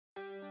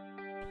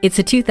It's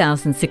a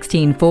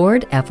 2016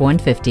 Ford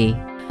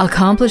F-150.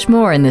 Accomplish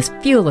more in this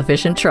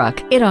fuel-efficient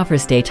truck. It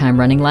offers daytime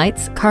running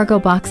lights, cargo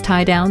box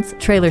tie-downs,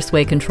 trailer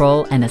sway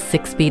control, and a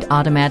 6-speed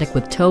automatic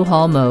with tow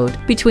haul mode.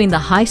 Between the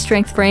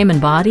high-strength frame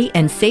and body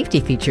and safety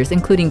features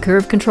including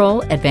curve control,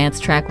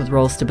 advanced track with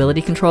roll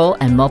stability control,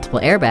 and multiple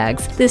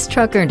airbags, this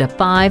truck earned a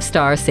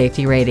 5-star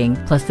safety rating.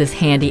 Plus, this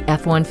handy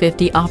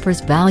F-150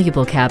 offers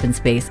valuable cabin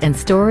space and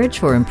storage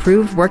for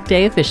improved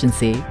workday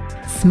efficiency.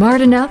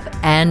 Smart enough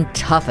and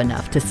tough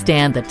enough to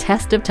stand the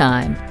test of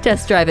time.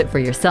 Test drive it for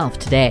yourself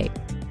today.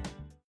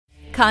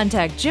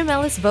 Contact IJim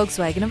Ellis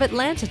Volkswagen of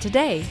Atlanta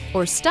today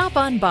or stop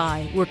on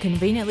by. We're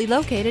conveniently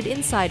located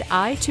inside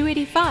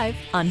I-285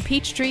 on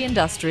Peachtree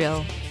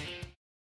Industrial.